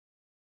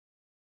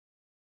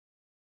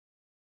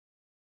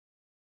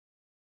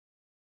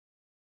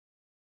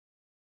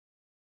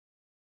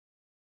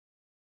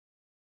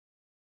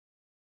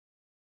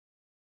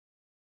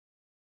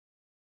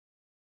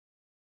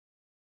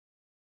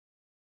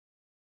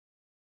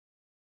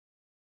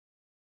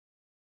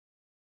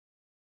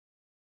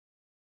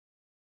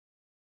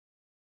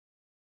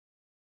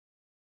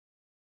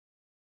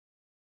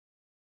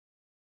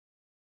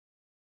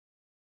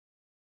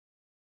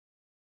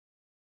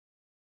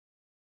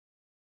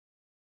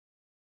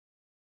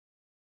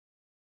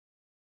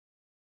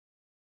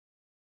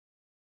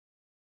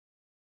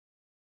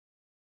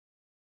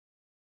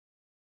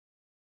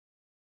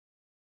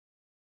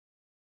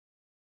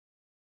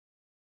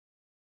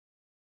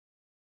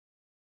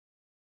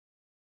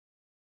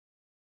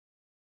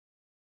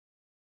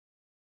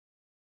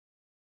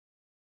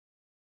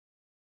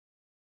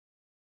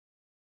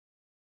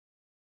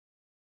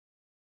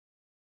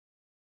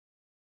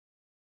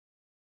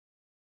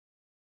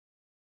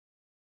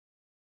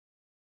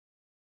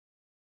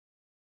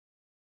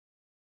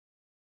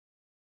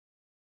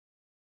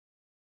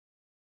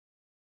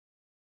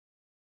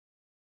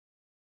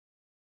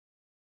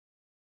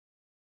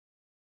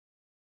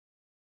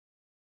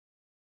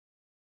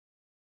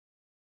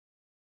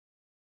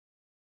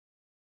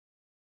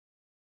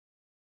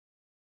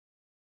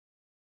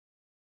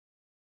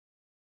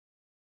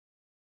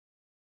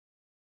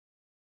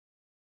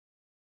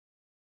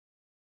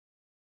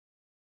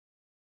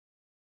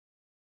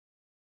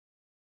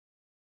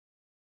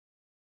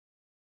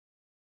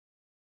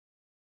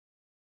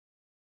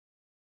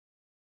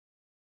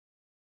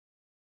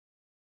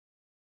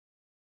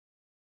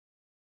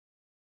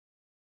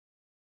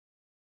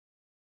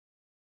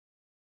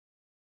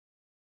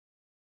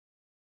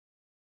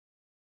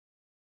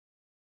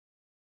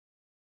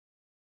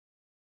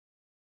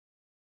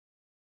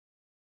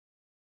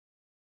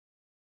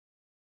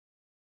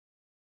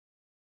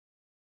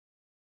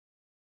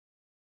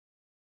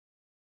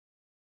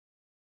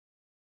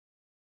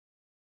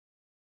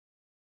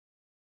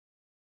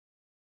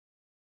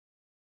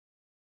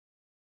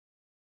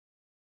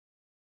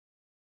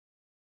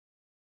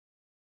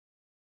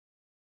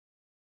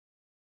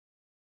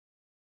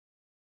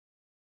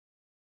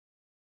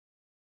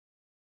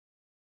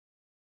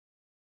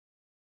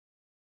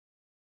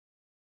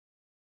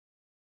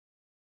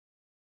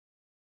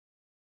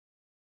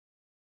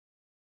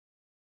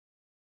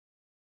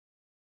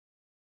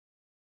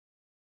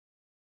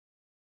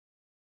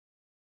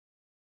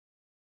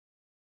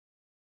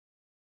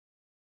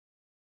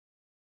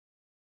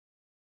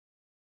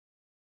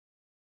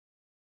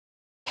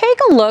take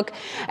a look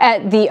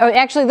at the,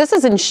 actually this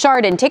is in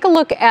Chardon, take a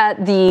look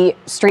at the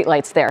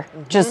streetlights there,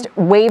 just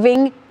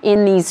waving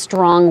in these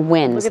strong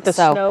winds. Look at the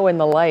snow and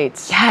the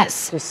lights.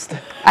 Yes.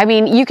 I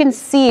mean, you can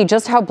see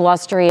just how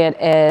blustery it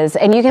is,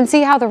 and you can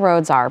see how the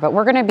roads are, but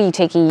we're going to be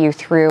taking you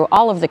through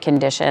all of the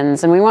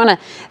conditions, and we want to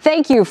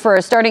thank you for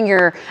starting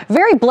your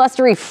very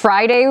blustery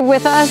Friday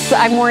with us.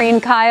 I'm Maureen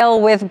Kyle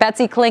with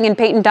Betsy Kling and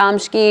Payton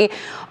Domschke.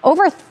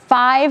 Over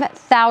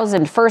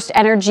 5,000 First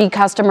Energy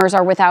customers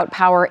are without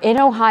power in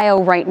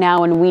Ohio right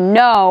now, and we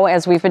know,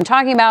 as we've been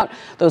talking about,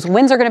 those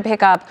winds are going to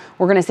pick up.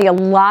 We're going to see a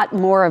lot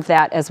more of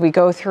that as we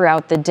go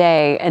throughout the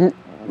day. And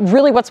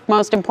really what's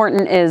most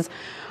important is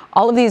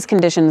all of these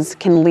conditions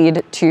can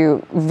lead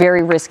to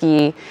very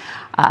risky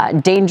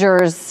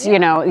dangers. You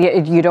know,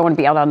 you don't want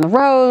to be out on the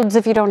roads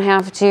if you don't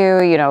have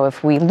to. You know,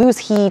 if we lose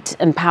heat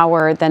and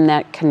power, then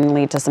that can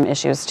lead to some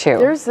issues too.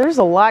 There's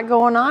a lot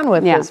going on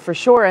with this for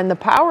sure, and the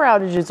power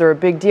outages are a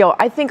big deal.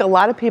 I think a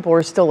lot of people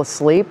are still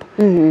asleep.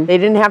 They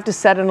didn't have to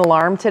set an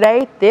alarm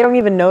today. They don't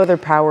even know their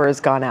power has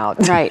gone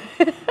out. Right.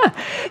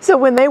 So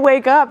when they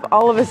wake up,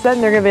 all of a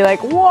sudden they're going to be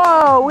like,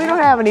 whoa, we don't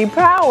have any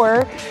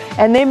power.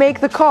 And they make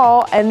the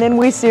call, and then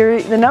we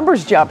see the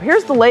numbers jump.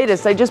 Here's the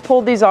latest. I just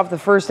pulled these off the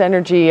First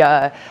Energy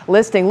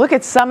listing. Look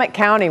at Summit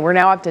County. We're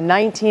now up to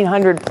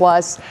 1,900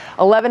 plus,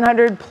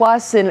 1,100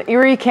 plus in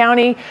Erie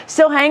County,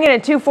 still hanging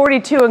at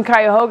 242 in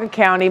Cuyahoga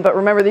County. But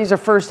remember, these are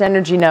First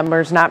Energy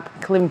numbers,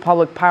 not Cleveland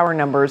Public Power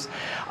numbers.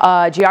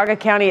 Geauga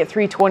County at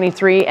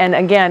 323. And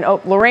again,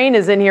 Lorain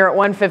is in here at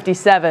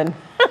 157.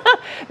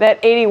 That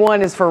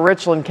 81 is for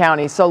Richland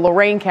County. So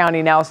Lorain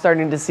County now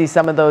starting to see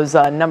some of those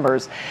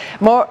numbers.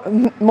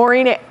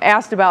 Maureen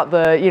asked about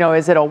the,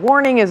 is it a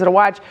warning? Is it a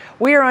watch?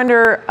 We are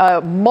under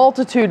a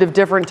multitude of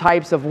different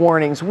types of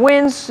warnings.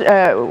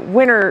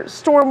 Winter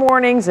storm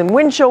warnings and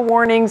wind chill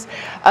warnings.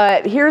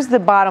 Here's the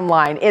bottom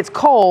line. It's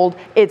cold,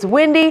 it's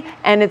windy,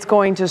 and it's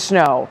going to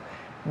snow.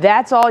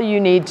 That's all you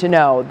need to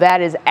know. That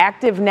is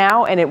active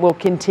now, and it will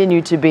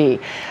continue to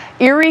be.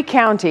 Erie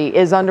County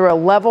is under a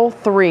level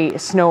 3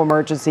 snow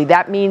emergency.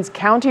 That means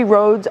county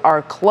roads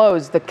are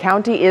closed. The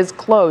county is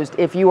closed.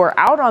 If you are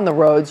out on the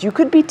roads, you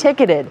could be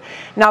ticketed.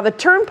 Now, the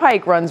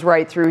turnpike runs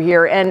right through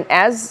here, and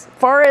as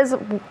far as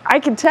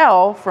I can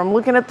tell from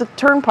looking at the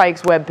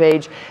turnpike's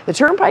webpage, the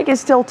turnpike is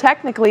still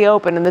technically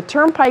open, and the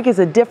turnpike is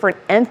a different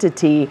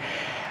entity,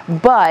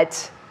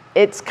 but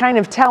it's kind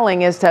of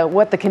telling as to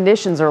what the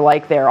conditions are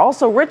like there.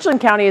 Also,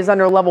 Richland County is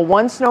under level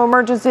 1 snow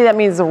emergency. That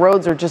means the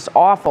roads are just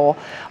awful.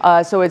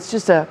 So it's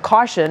just a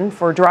caution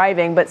for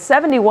driving. But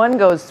 71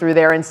 goes through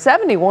there, and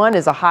 71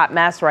 is a hot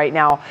mess right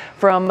now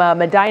from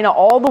Medina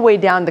all the way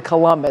down to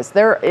Columbus.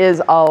 There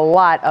is a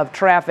lot of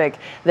traffic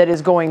that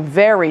is going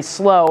very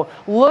slow.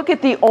 Look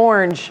at the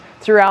orange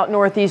throughout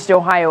Northeast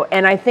Ohio,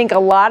 and I think a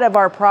lot of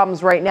our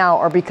problems right now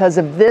are because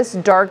of this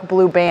dark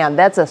blue band.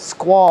 That's a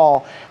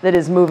squall that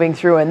is moving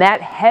through, and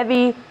that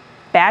heavy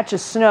batch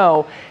of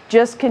snow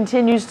just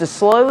continues to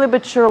slowly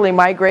but surely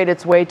migrate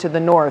its way to the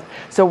north.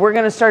 So we're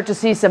going to start to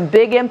see some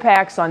big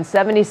impacts on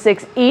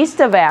 76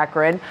 east of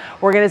Akron.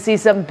 We're going to see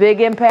some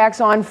big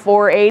impacts on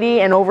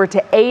 480 and over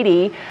to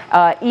 80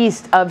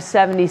 east of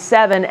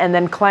 77, and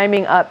then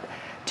climbing up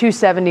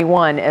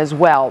 271 as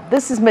well.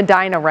 This is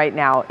Medina right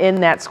now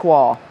in that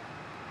squall.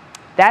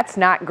 That's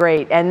not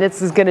great, and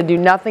this is going to do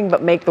nothing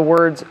but make the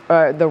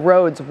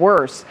roads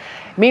worse.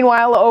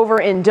 Meanwhile, over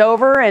in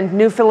Dover and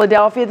New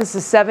Philadelphia, this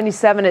is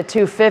 77 at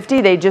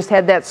 250. They just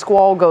had that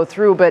squall go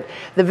through, but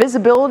the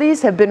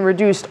visibilities have been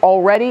reduced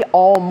already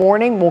all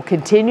morning. We'll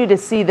continue to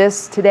see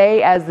this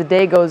today as the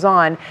day goes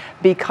on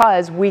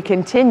because we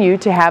continue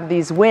to have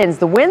these winds.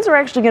 The winds are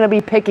actually going to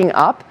be picking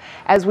up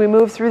as we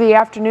move through the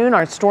afternoon.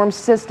 Our storm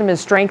system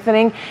is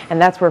strengthening,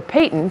 and that's where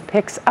Payton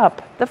picks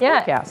up the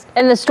forecast.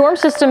 And the storm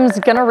system's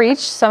going to reach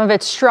some of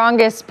its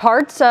strongest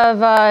parts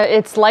of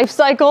its life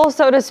cycle,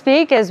 so to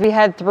speak, as we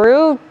head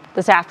through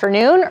this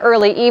afternoon,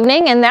 early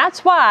evening, and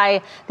that's why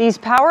these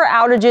power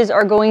outages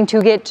are going to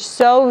get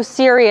so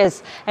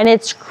serious. And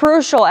it's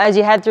crucial as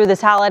you head through this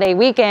holiday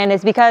weekend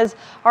is because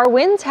our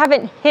winds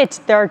haven't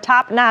hit their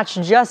top notch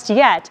just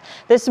yet.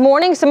 This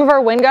morning, some of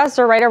our wind gusts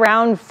are right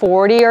around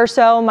 40 or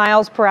so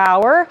miles per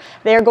hour.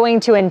 They're going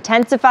to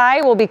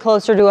intensify. We'll be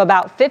closer to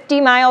about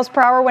 50 miles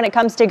per hour when it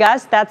comes to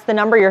gusts. That's the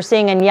number you're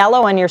seeing in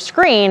yellow on your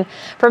screen.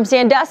 From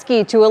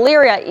Sandusky to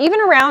Elyria, even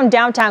around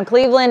downtown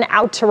Cleveland,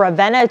 out to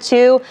Ravenna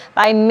too,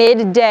 by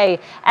midday.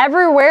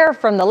 Everywhere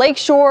from the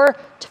lakeshore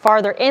to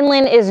farther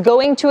inland is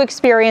going to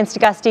experience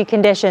gusty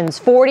conditions.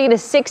 40 to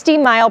 60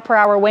 mile per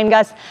hour wind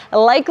gusts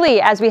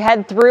likely as we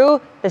head through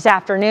this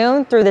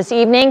afternoon, through this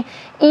evening,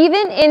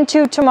 even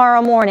into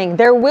tomorrow morning.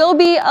 There will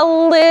be a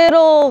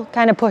little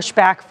kind of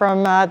pushback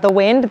from the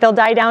wind. They'll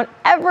die down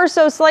ever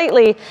so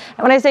slightly.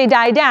 And when I say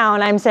die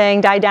down, I'm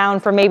saying die down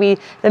from maybe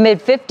the mid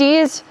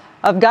 50s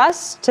of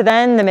gusts to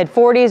then the mid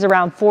 40s,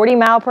 around 40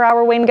 mile per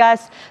hour wind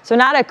gusts. So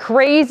not a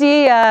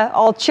crazy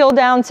all chill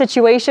down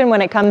situation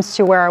when it comes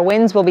to where our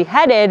winds will be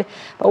headed,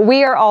 but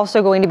we are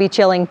also going to be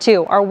chilling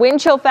too. Our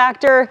wind chill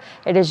factor,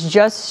 it is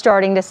just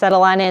starting to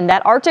settle on in.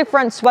 That Arctic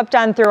front swept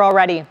on through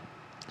already.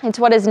 It's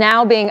what is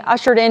now being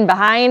ushered in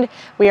behind.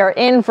 We are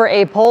in for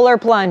a polar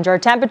plunge. Our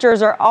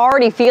temperatures are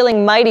already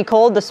feeling mighty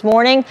cold this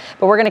morning,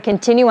 but we're going to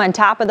continue on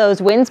top of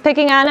those winds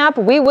picking on up.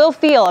 We will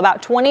feel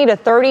about 20 to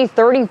 30,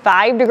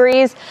 35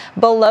 degrees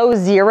below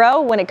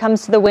zero when it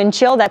comes to the wind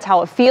chill. That's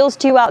how it feels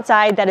to you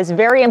outside. That is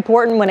very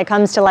important when it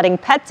comes to letting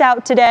pets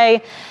out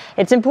today.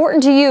 It's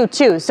important to you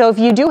too. So if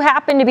you do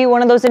happen to be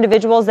one of those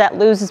individuals that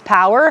loses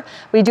power,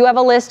 we do have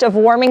a list of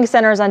warming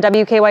centers on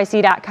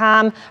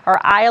WKYC.com. Our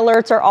eye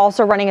alerts are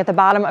also running at the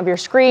bottom of your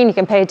screen. You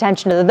can pay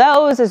attention to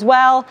those as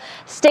well.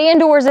 Stay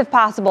indoors if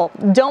possible.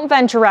 Don't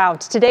venture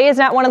out. Today is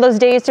not one of those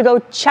days to go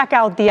check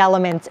out the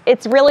elements.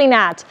 It's really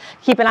not.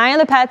 Keep an eye on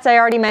the pets I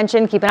already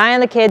mentioned. Keep an eye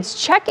on the kids.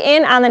 Check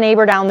in on the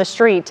neighbor down the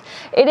street.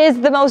 It is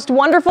the most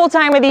wonderful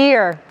time of the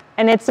year.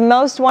 And it's the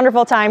most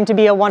wonderful time to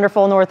be a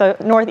wonderful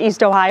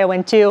Northeast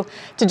Ohioan too,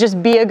 to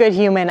just be a good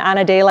human on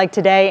a day like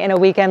today and a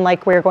weekend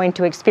like we're going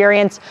to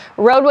experience.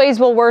 Roadways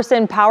will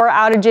worsen, power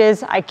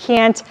outages. I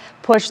can't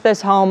push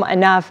this home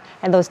enough.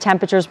 And those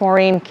temperatures,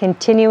 Maureen,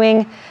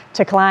 continuing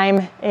to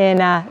climb in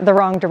the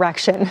wrong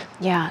direction.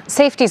 Yeah,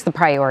 safety is the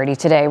priority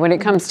today when it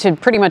comes to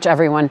pretty much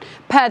everyone.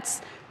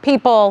 Pets,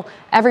 people,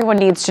 everyone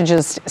needs to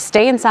just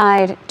stay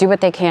inside, do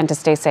what they can to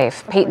stay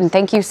safe. Payton,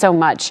 thank you so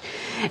much.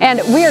 And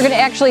we are going to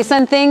actually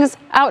send things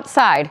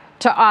outside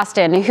to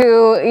Austin,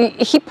 who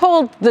he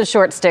pulled the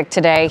short stick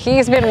today.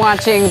 He's been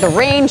watching the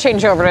rain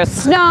change over to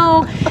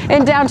snow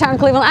in downtown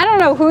Cleveland. I don't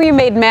know who you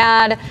made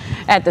mad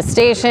at the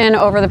station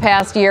over the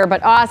past year,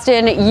 but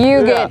Austin,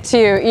 you get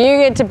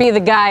to be the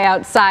guy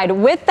outside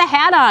with the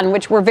hat on,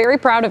 which we're very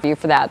proud of you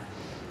for that.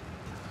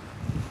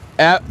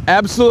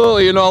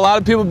 Absolutely. You know, a lot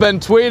of people have been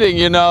tweeting,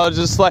 you know,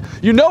 just like,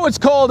 you know, it's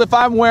cold if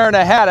I'm wearing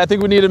a hat. I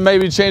think we need to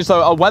maybe change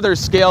a weather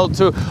scale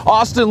to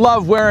Austin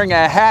love wearing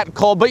a hat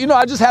cold. But, you know,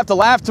 I just have to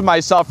laugh to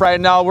myself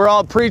right now. We're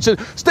all preaching,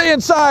 stay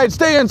inside,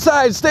 stay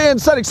inside, stay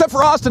inside, except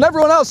for Austin.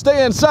 Everyone else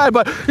stay inside.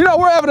 But, you know,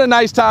 we're having a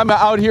nice time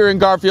out here in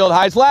Garfield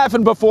Heights,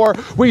 laughing before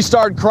we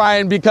start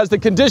crying because the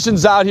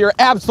conditions out here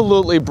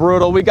absolutely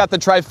brutal. We got the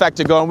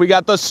trifecta going. We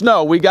got the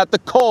snow. We got the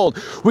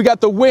cold. We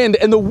got the wind.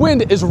 And the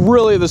wind is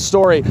really the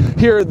story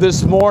here this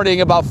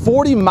morning. About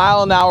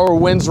 40-mile-an-hour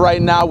winds right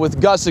now,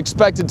 with gusts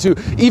expected to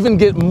even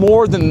get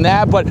more than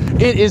that, but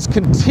it is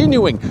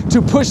continuing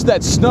to push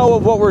that snow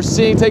of what we're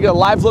seeing. Taking a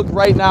live look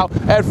right now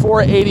at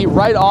 480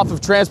 right off of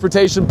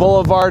Transportation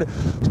Boulevard.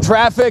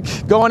 Traffic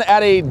going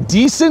at a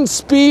decent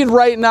speed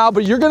right now,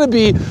 but you're going to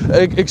be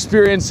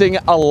experiencing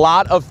a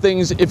lot of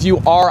things if you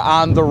are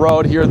on the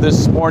road here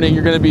this morning.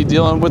 You're going to be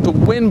dealing with the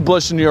wind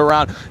pushing you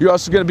around. You're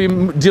also going to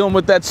be dealing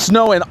with that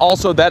snow and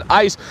also that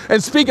ice.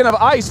 And speaking of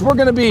ice, we're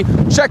going to be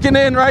checking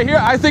in right here.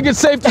 I think it's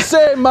safe to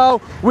say,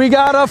 Mo, we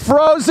got a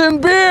frozen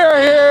beer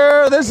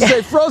here. This is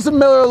a frozen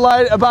Miller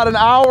Lite, about an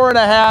hour and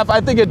a half. I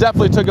think it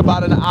definitely took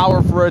about an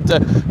hour for it to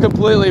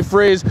completely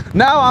freeze.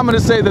 Now I'm going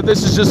to say that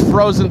this is just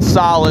frozen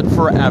solid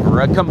forever.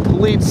 A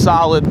complete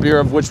solid beer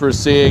of which we're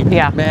seeing.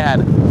 Yeah.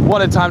 Man,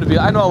 what a time to be.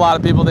 I know a lot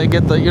of people, they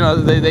get the, you know,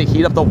 they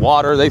heat up the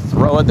water, they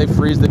throw it, they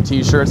freeze the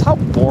t-shirts. How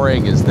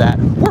boring is that?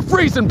 We're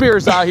freezing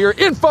beers out here.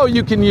 Info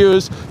you can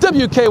use.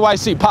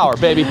 WKYC power,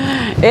 baby.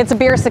 It's a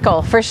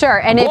beersicle for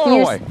sure. And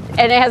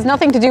and it has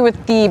nothing to do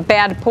with the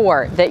bad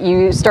pour that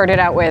you started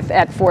out with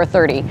at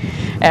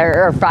 4:30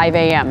 or 5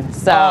 a.m.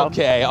 So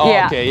okay,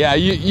 yeah.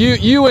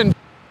 You and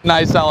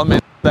nice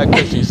element that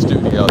cushy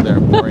studio there,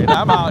 Maureen.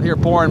 I'm out here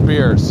pouring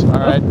beers. All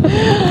right.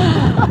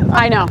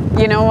 I know.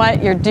 You know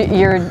what? You're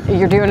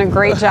doing a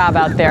great job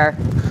out there,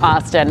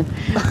 Austin.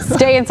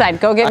 Stay inside.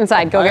 Go get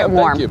inside. Go get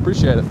warm. Thank you.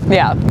 Appreciate it.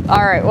 Yeah.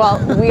 All right.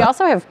 Well, we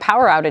also have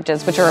power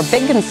outages, which are a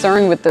big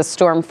concern with this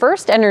storm.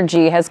 First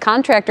Energy has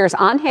contractors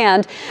on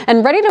hand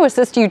and ready to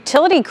assist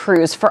utility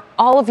crews for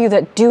all of you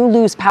that do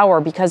lose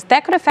power, because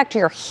that could affect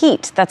your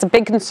heat. That's a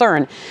big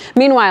concern.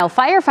 Meanwhile,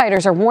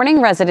 firefighters are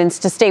warning residents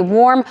to stay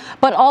warm,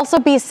 but also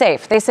be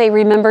safe. They say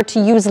remember to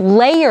use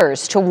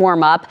layers to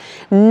warm up.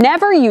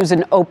 Never use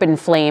an open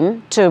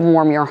flame to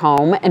warm your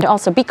home, and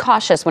also be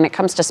cautious when it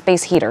comes to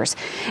space heaters.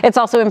 It's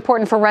also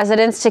important for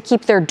residents to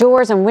keep their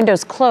doors and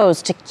windows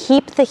closed to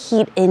keep the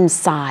heat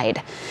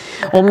inside.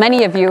 Well,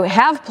 many of you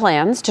have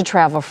plans to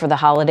travel for the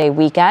holiday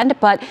weekend,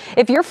 but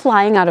if you're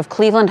flying out of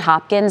Cleveland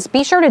Hopkins,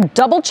 be sure to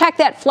double check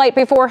that flight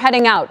before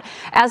heading out.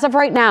 As of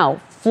right now,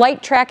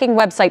 flight tracking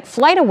website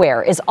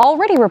FlightAware is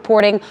already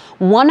reporting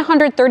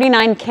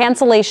 139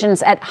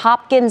 cancellations at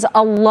Hopkins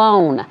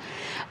alone.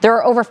 There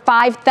are over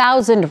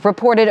 5,000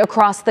 reported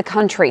across the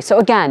country. So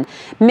again,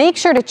 make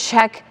sure to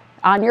check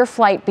on your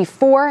flight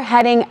before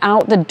heading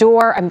out the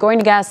door. I'm going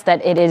to guess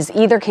that it is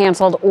either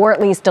canceled or at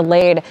least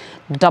delayed.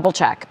 Double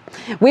check.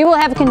 We will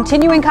have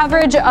continuing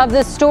coverage of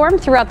this storm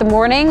throughout the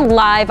morning,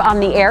 live on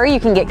the air.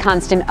 You can get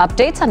constant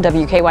updates on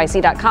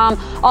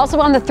WKYC.com, also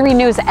on the 3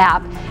 News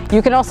app.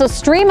 You can also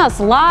stream us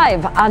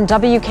live on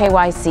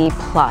WKYC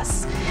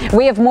Plus.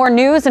 We have more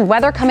news and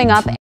weather coming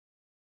up.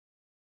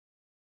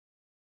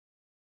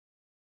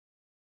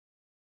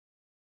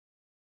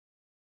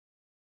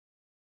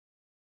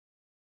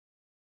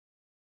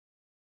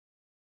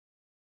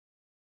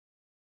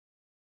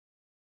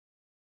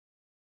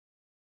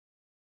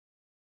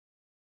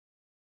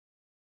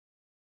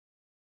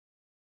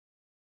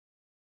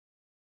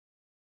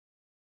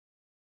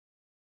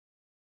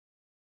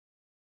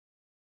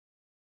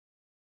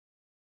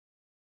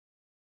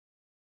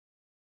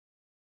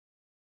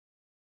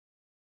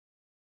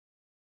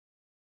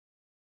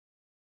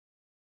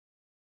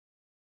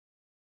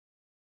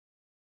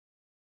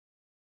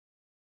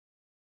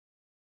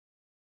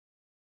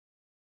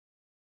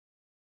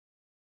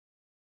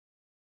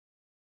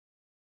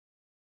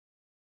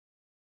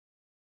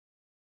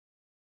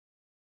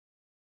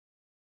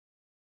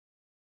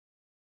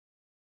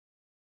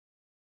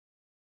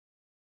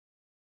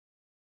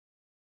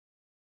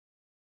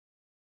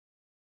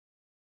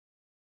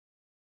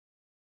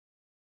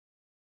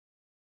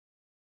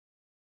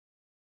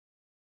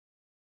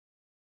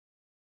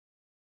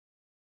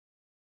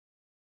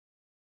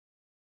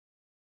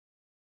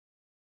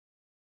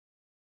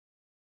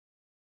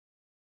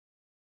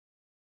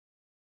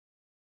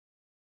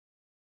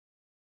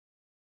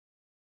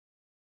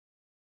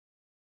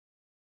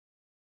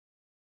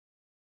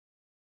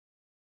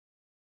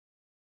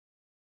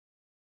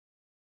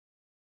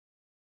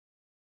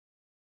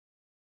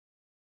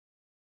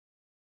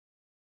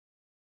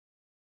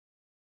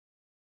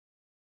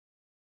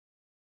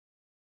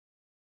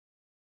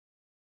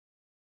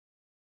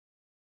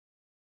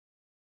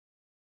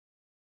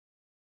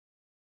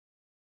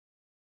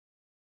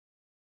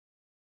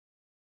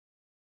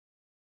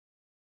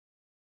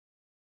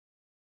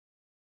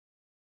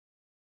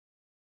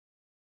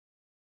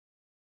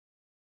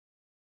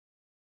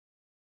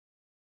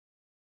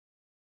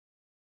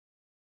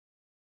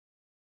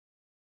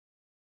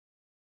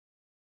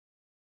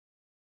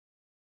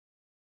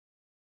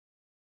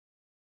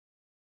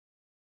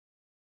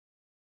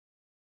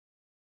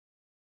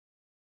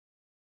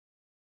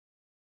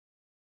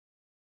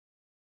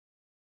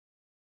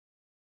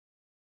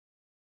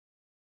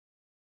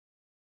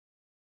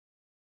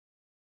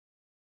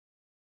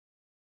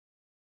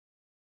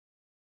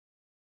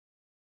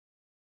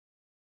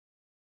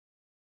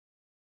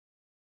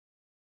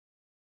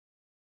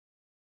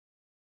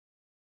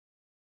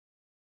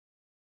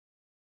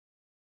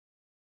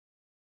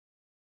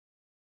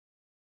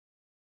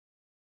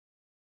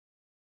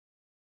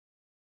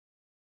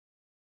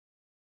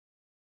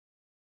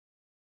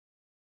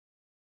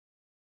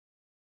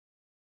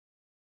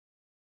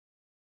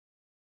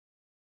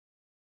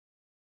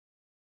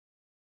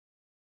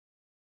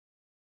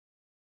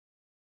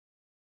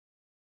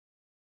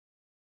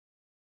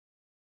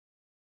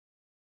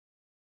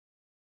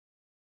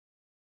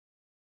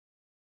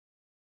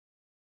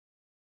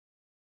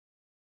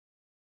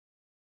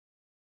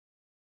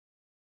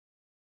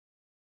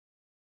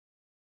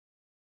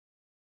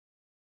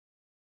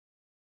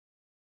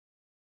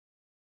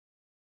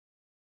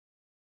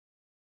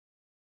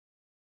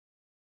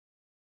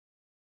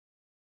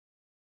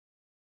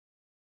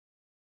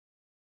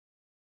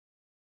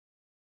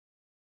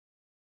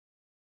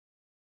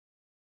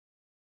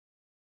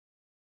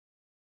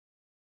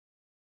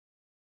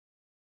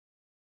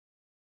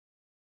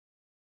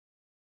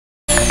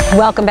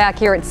 Welcome back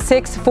here at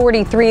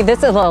 6:43. This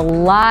is a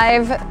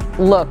live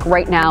look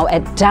right now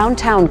at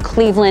downtown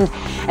Cleveland.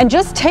 And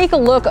just take a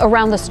look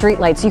around the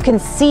streetlights. You can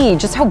see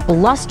just how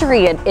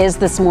blustery it is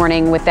this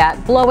morning with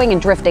that blowing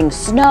and drifting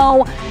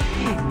snow.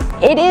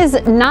 It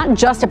is not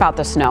just about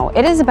the snow.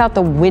 It is about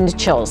the wind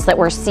chills that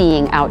we're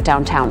seeing out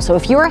downtown. So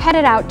if you're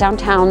headed out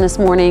downtown this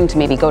morning to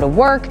maybe go to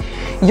work,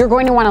 you're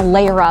going to want to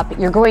layer up.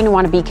 You're going to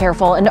want to be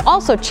careful, and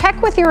also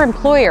check with your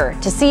employer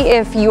to see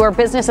if your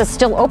business is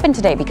still open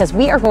today, because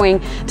we are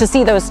going to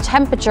see those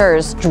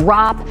temperatures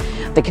drop,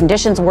 the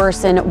conditions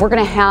worsen. We're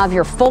going to have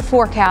your full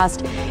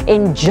forecast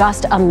in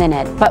just a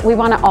minute, but we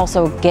want to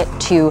also get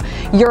to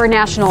your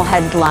national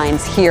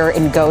headlines here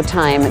in Go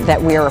Time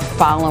that we are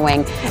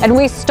following. And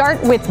we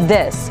start with this.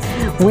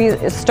 We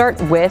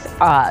start with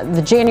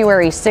the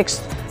January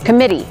 6th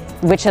committee,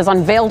 which has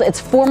unveiled its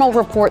formal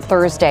report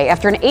Thursday.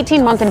 After an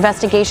 18-month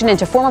investigation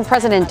into former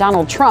President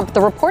Donald Trump, the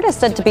report is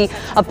said to be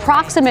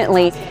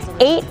approximately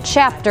 8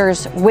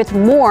 chapters with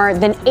more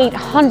than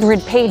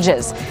 800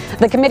 pages.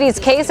 The committee's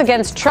case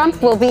against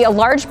Trump will be a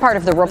large part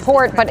of the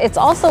report, but it's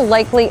also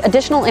likely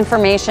additional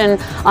information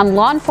on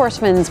law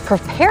enforcement's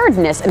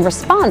preparedness and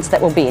response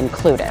that will be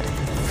included.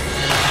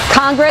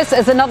 Congress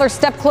is another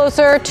step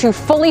closer to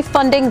fully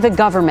funding the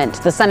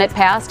government. The Senate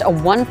passed a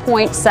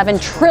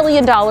 $1.7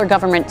 trillion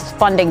government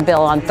funding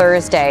bill on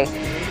Thursday.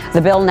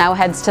 The bill now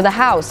heads to the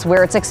House,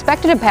 where it's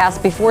expected to pass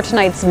before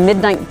tonight's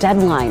midnight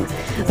deadline.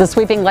 The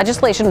sweeping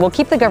legislation will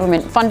keep the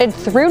government funded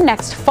through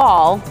next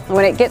fall.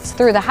 When it gets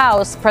through the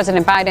House,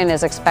 President Biden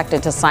is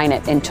expected to sign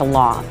it into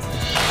law.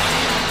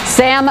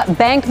 Sam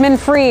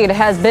Bankman-Fried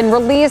has been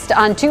released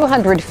on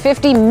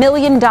 $250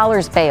 million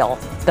bail.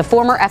 The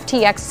former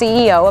FTX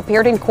CEO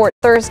appeared in court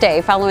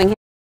Thursday following his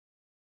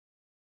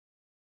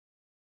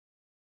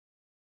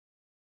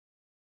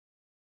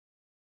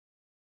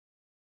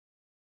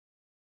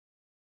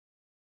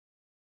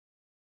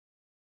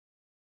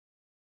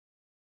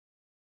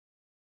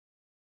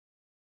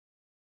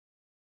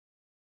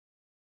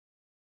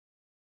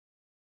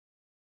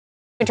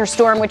winter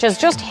storm, which is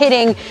just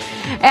hitting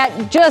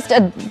at just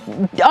an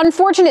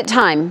unfortunate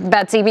time,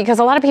 Betsy, because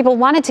a lot of people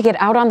wanted to get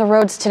out on the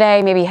roads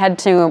today, maybe head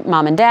to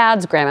mom and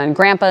dad's, grandma and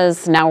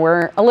grandpa's. Now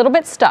we're a little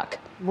bit stuck.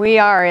 We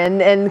are,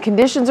 and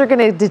conditions are going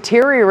to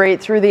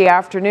deteriorate through the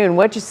afternoon.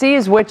 What you see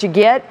is what you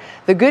get.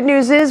 The good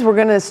news is we're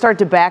going to start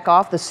to back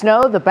off the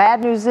snow. The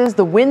bad news is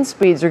the wind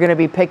speeds are going to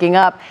be picking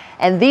up,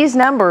 and these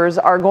numbers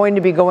are going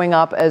to be going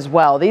up as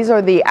well. These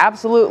are the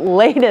absolute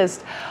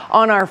latest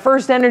on our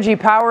first energy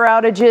power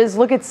outages.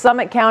 Look at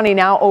Summit County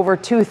now over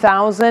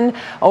 2,000,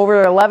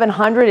 over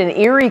 1,100 in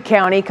Erie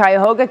County.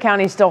 Cuyahoga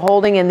County still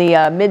holding in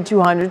the mid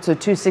 200s, so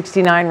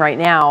 269 right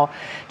now.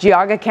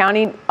 Geauga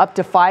County up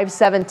to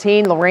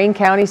 517. Lorain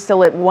County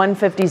still at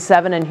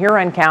 157, and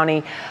Huron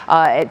County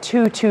at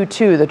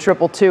 222, the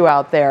 222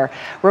 out there.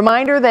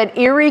 Reminder that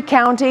Erie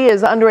County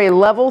is under a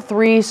level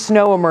 3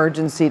 snow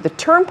emergency. The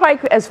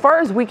turnpike, as far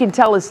as we can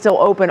tell, is still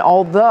open,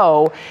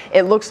 although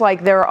it looks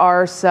like there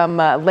are some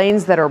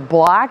lanes that are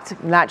blocked.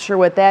 I'm not sure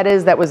what that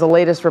is. That was the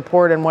latest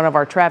report, and one of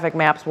our traffic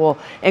maps will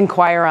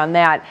inquire on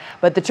that.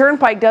 But the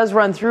turnpike does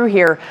run through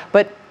here,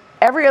 but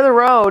every other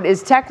road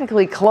is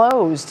technically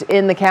closed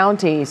in the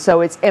county,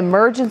 so it's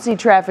emergency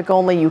traffic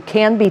only. You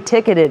can be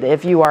ticketed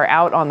if you are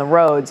out on the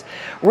roads.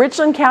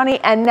 Richland County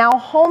and now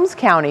Holmes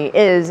County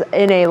is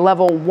in a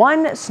level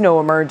 1 snow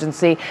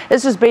emergency.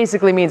 This just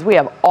basically means we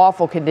have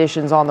awful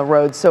conditions on the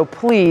roads, so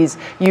please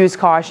use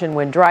caution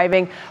when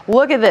driving.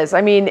 Look at this.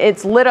 I mean,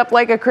 it's lit up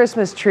like a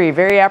Christmas tree.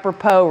 Very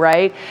apropos,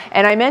 right?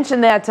 And I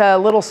mentioned that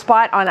little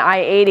spot on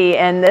I-80,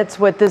 and that's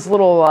what this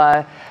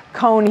little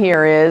cone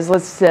here is.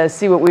 Let's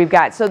see what we've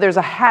got. So there's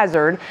a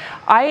hazard.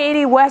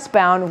 I-80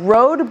 westbound,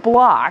 road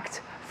blocked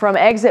from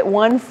exit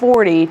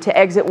 140 to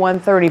exit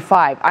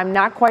 135. I'm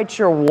not quite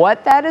sure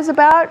what that is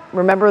about.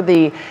 Remember,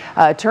 the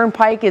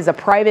turnpike is a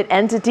private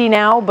entity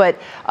now, but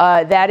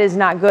that is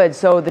not good.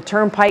 So the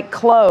turnpike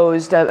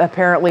closed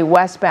apparently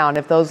westbound.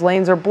 If those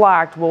lanes are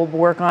blocked, we'll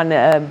work on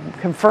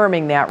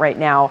confirming that right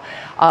now.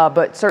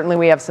 But certainly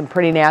we have some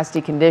pretty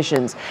nasty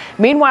conditions.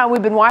 Meanwhile,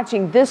 we've been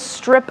watching this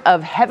strip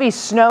of heavy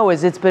snow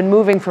as it's been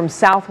moving from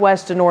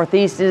southwest to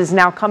northeast. It is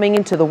now coming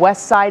into the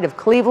west side of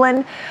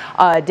Cleveland,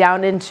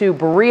 down into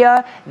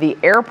Berea, the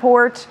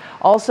airport,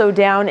 also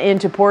down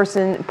into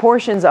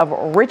portions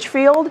of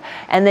Richfield,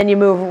 and then you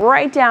move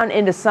right down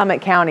into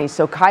Summit County.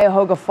 So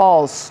Cuyahoga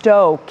Falls,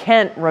 Stowe,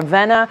 Kent,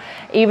 Ravenna,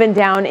 even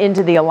down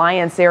into the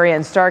Alliance area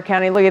in Stark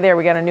County. Look at there,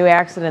 we got a new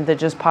accident that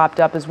just popped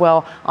up as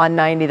well on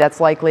 90.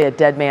 That's likely a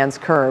dead man's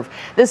curve.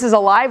 This is a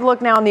live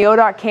look now on the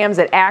ODOT cams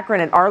at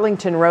Akron and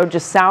Arlington Road,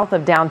 just south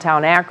of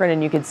downtown Akron,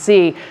 and you can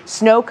see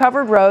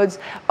snow-covered roads.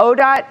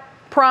 ODOT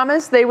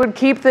promised they would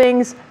keep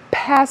things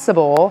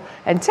passable,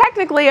 and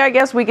technically I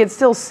guess we could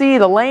still see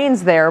the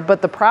lanes there,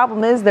 but the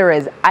problem is there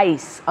is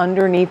ice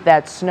underneath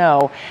that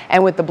snow,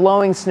 and with the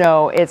blowing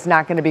snow it's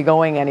not going to be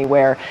going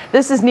anywhere.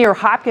 This is near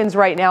Hopkins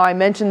right now. I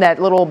mentioned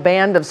that little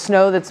band of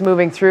snow that's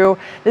moving through.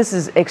 This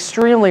is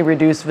extremely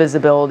reduced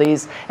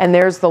visibilities, and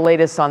there's the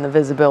latest on the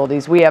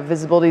visibilities. We have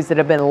visibilities that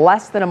have been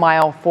less than a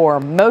mile for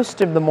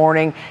most of the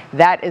morning.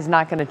 That is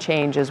not going to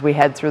change as we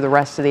head through the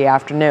rest of the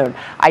afternoon.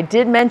 I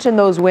did mention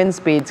those wind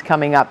speeds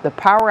coming up. The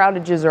power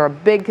outages are a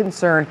big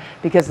concern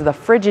because of the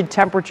frigid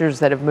temperatures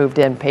that have moved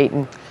in,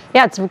 Peyton.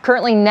 Yeah, it's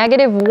currently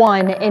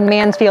 -1 in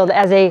Mansfield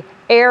as a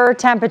air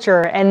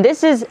temperature, and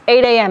this is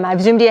 8 a.m.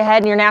 I've zoomed you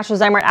ahead in your National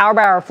Zymer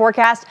hour-by-hour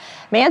forecast.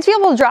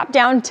 Mansfield will drop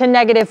down to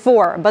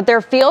 -4, but their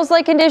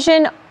feels-like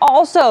condition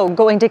also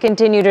going to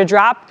continue to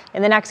drop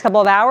in the next couple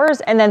of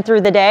hours, and then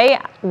through the day,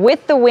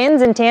 with the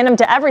winds in tandem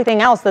to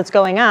everything else that's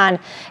going on,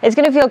 it's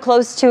going to feel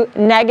close to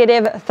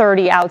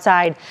 -30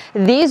 outside.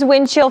 These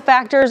wind chill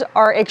factors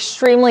are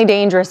extremely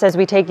dangerous as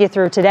we take you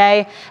through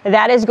today.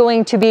 That is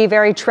going to be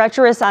very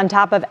treacherous on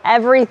top of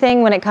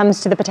everything when it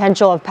comes to the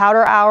potential of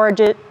power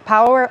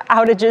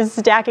outages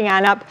stacking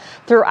on up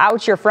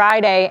throughout your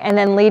Friday and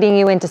then leading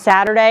you into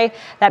Saturday.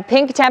 That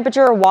pink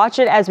temperature, watch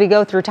it as we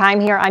go through time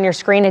here on your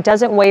screen. It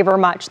doesn't waver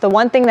much. The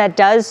one thing that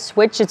does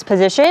switch its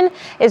position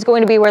is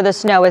going to be where the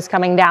snow is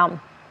coming down.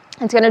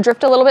 It's going to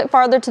drift a little bit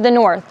farther to the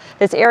north.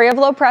 This area of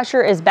low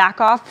pressure is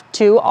back off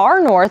to our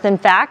north, in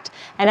fact,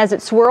 and as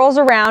it swirls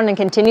around and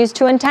continues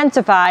to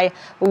intensify,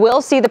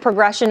 we'll see the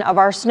progression of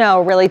our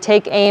snow really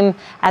take aim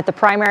at the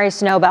primary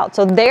snow belt.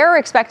 So they're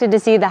expected to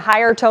see the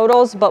higher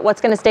totals, but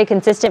what's going to stay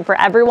consistent for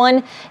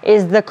everyone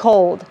is the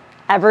cold.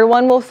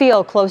 Everyone will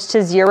feel close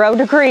to 0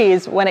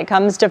 degrees when it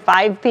comes to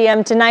 5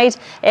 p.m. tonight,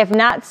 if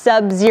not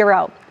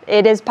sub-zero.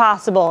 It is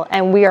possible,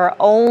 and we are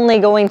only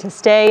going to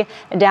stay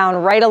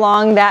down right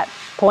along that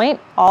point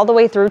all the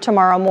way through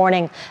tomorrow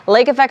morning.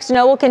 Lake effect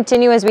snow will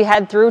continue as we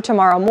head through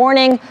tomorrow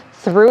morning,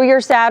 through your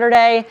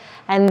Saturday,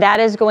 and that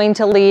is going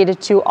to lead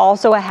to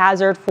also a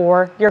hazard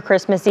for your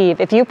Christmas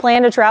Eve. If you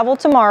plan to travel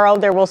tomorrow,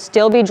 there will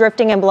still be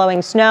drifting and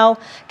blowing snow.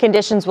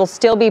 Conditions will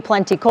still be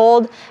plenty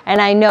cold,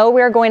 and I know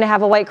we're going to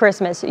have a white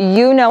Christmas.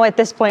 You know at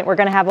this point we're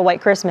going to have a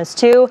white Christmas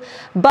too,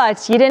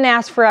 but you didn't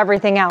ask for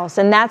everything else,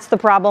 and that's the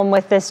problem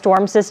with this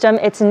storm system.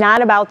 It's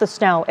not about the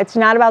snow. It's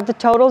not about the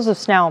totals of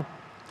snow.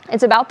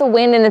 It's about the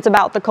wind and it's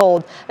about the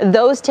cold.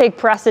 Those take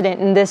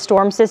precedent in this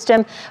storm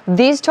system.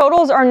 These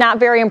totals are not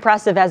very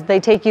impressive as they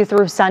take you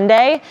through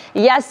Sunday.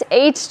 Yes,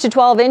 8 to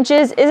 12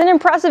 inches is an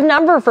impressive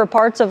number for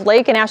parts of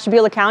Lake and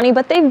Ashtabula County,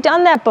 but they've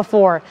done that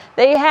before.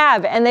 They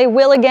have, and they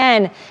will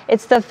again.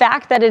 It's the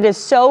fact that it is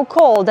so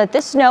cold that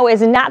this snow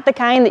is not the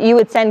kind that you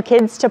would send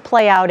kids to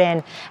play out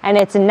in. And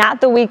it's not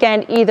the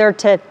weekend either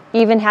to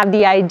even have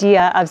the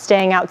idea of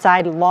staying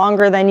outside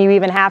longer than you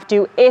even have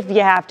to, if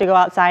you have to go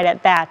outside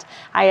at that.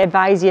 I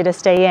advise you to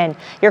stay in.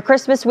 Your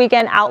Christmas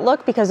weekend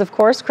outlook, because of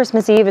course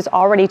Christmas Eve is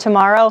already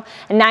tomorrow.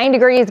 9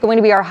 degrees is going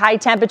to be our high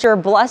temperature.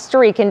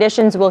 Blustery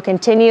conditions will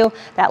continue.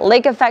 That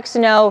lake effect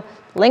snow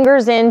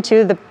lingers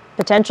into the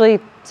potentially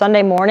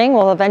Sunday morning.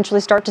 We'll eventually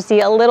start to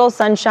see a little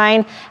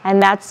sunshine,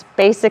 and that's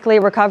basically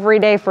recovery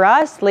day for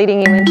us,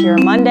 leading you into your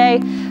Monday.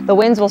 The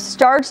winds will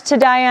start to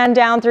die on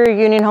down through your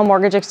Union Home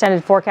Mortgage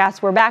extended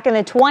forecast. We're back in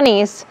the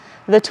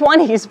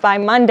 20s by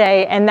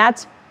Monday, and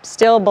that's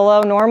still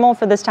below normal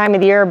for this time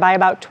of the year by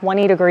about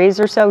 20 degrees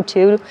or so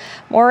too,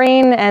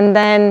 Maureen. And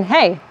then,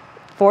 hey,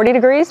 40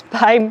 degrees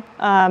by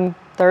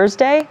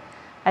Thursday.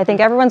 I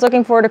think everyone's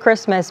looking forward to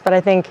Christmas, but I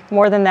think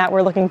more than that,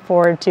 we're looking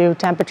forward to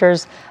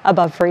temperatures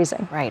above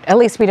freezing. Right. At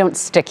least we don't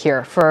stick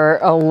here for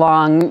a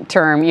long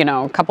term,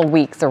 a couple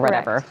weeks or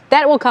whatever. Correct.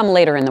 That will come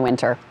later in the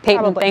winter.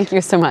 Peyton, Probably. Thank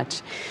you so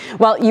much.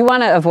 Well, you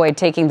want to avoid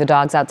taking the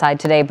dogs outside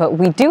today, but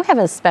we do have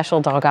a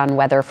special doggone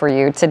weather for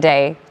you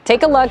today.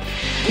 Take a look.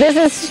 This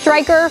is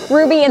Stryker,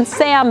 Ruby, and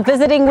Sam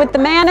visiting with the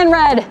man in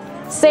red,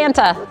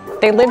 Santa.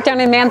 They live down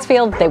in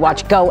Mansfield. They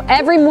watch Go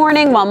every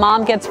morning while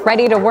mom gets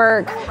ready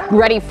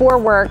for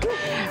work.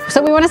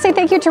 So we want to say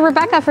thank you to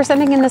Rebecca for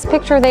sending in this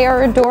picture. They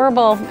are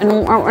adorable,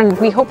 and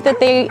we hope that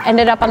they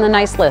ended up on the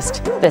nice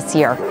list this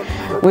year.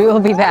 We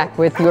will be back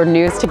with your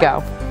news to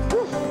go.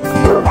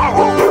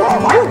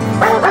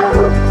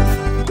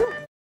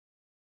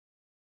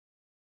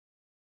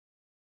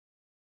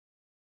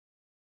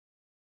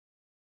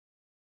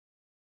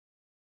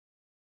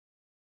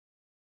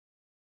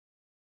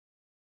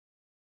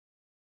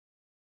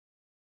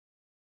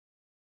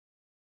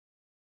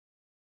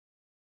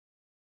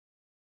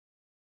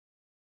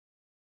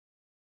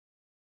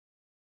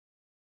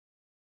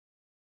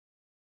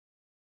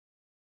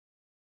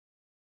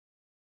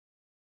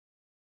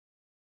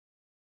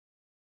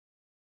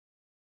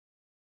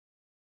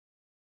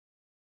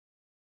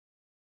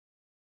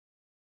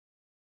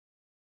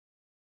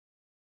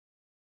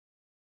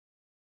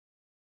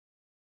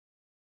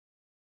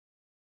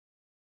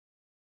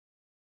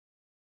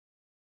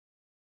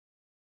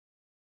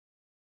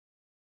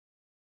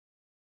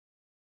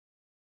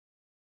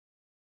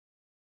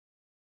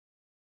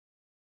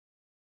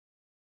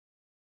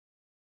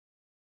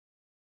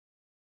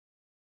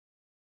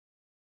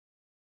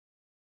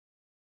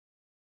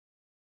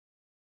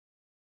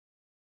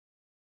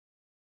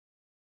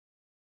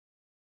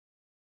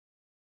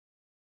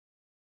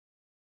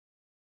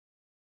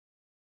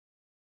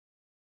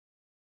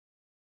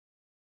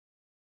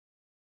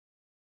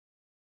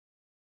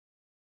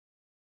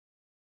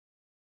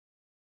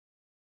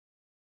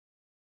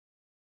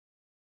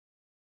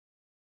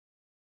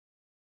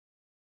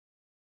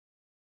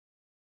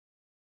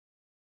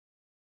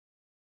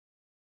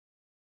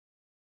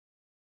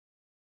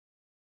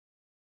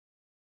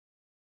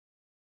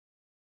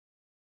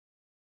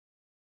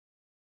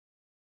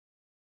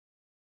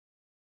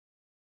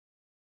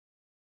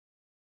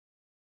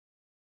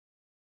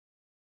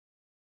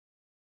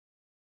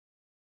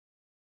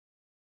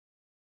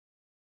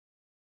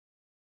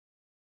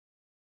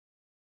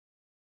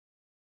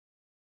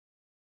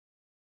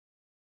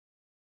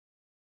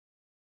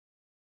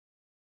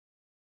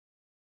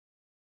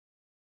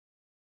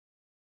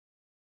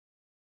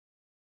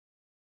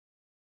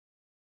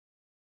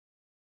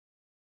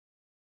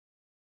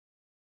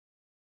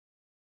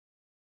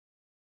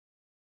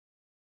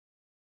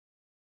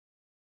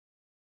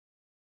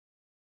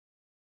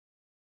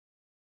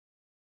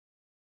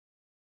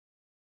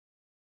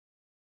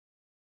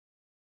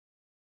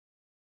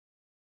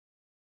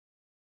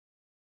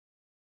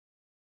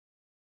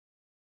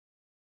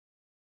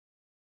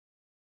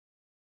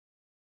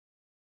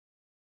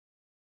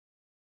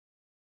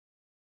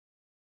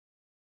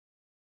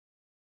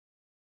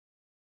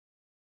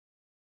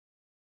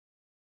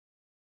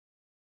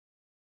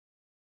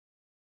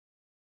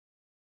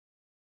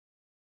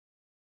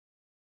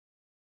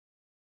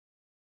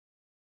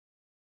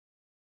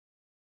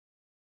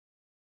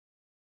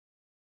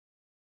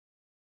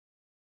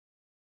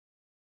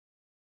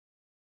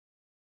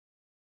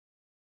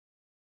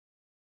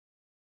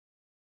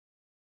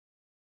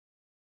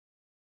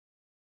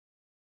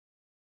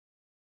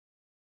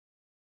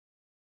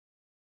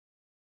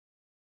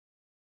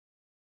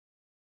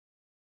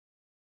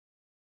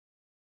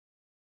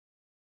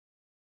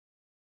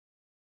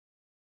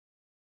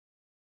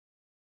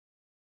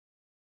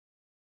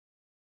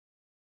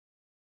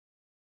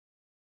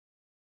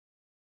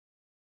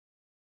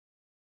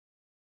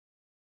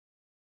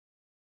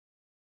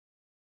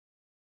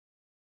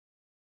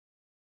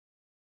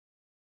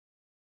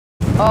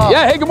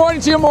 Yeah, hey, good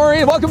morning to you,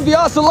 Maureen. Welcome to the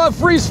Austin Love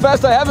Freeze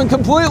Fest. I haven't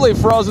completely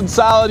frozen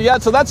solid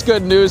yet, so that's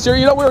good news here.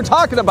 You know, we were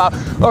talking about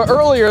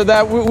earlier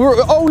that we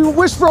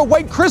wish for a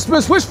white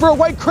Christmas, wish for a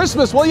white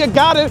Christmas. Well, you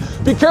got it.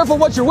 Be careful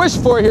what you wish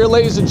for here,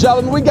 ladies and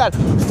gentlemen. We got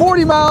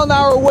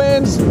 40-mile-an-hour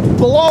winds,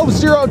 below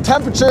zero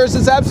temperatures.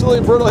 It's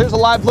absolutely brutal. Here's a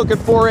live look at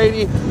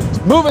 480.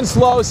 Moving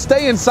slow,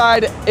 stay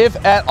inside if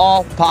at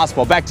all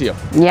possible. Back to you.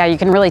 Yeah, you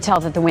can really tell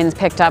that the winds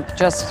picked up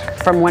just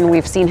from when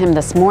we've seen him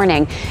this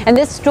morning. And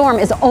this storm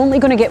is only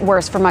going to get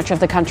worse for much of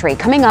the country.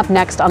 Coming up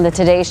next on the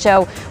Today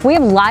Show, we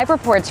have live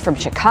reports from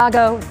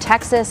Chicago,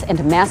 Texas,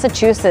 and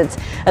Massachusetts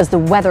as the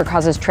weather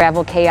causes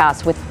travel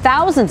chaos with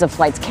thousands of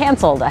flights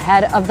canceled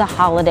ahead of the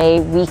holiday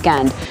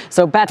weekend.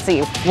 So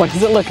Betsy, what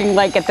is it looking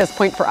like at this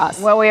point for us?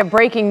 Well, we have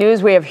breaking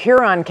news. We have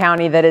Huron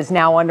County that is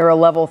now under a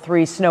level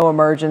 3 snow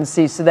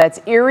emergency. So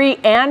that's Erie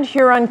and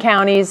Huron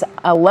counties,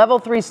 a level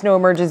 3 snow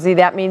emergency.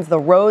 That means the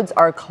roads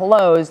are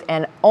closed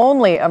and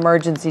only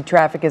emergency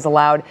traffic is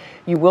allowed.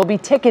 You will be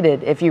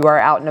ticketed if you are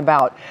out and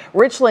about.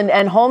 Richland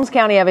and Holmes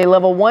County have a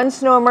level 1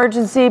 snow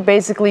emergency.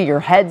 Basically, your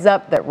heads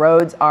up that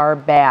roads are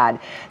bad.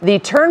 The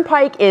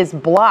turnpike is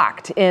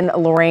blocked in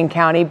Lorain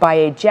County by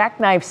a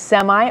jackknife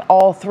semi.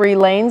 All 3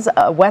 lanes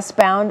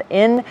westbound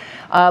in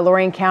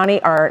Lorain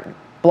County are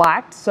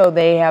blocked, so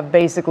they have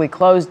basically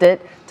closed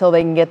it till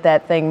they can get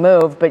that thing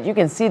moved. But you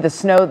can see the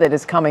snow that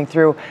is coming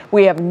through.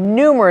 We have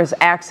numerous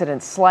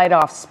accidents,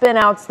 slide-off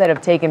spin-outs that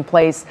have taken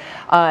place.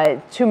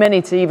 Too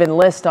many to even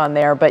list on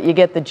there, but you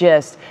get the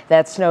gist.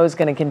 That snow is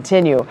going to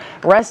continue.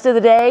 Rest of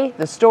the day,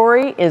 the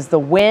story is the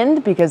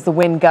wind, because the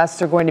wind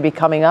gusts are going to be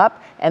coming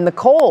up, and the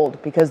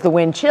cold, because the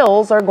wind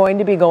chills are going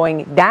to be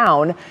going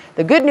down.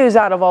 The good news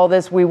out of all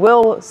this, we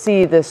will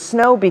see the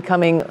snow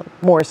becoming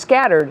more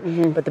scattered,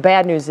 but the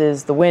bad news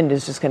is the wind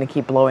is just going to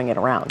keep blowing it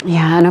around.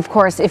 Yeah, and of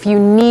course, if you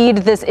need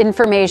this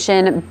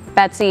information,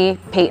 Betsy,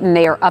 Payton,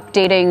 they are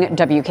updating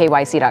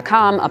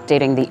WKYC.com,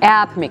 updating the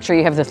app. Make sure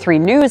you have the 3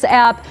 News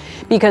app,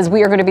 because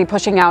we are going to be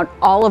pushing out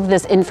all of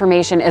this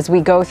information as we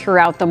go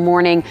throughout the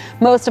morning.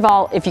 Most of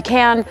all, if you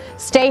can,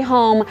 stay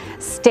home,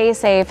 stay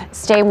safe,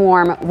 stay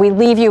warm. We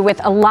leave you with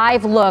a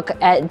live look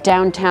at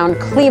downtown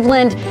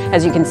Cleveland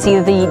as you can see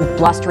the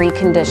blustery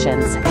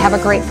conditions. Have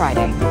a great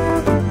Friday.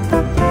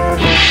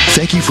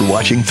 Thank you for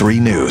watching 3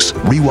 News.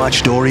 Rewatch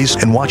stories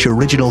and watch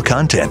original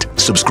content.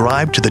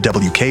 Subscribe to the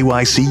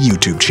WKYC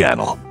YouTube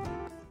channel.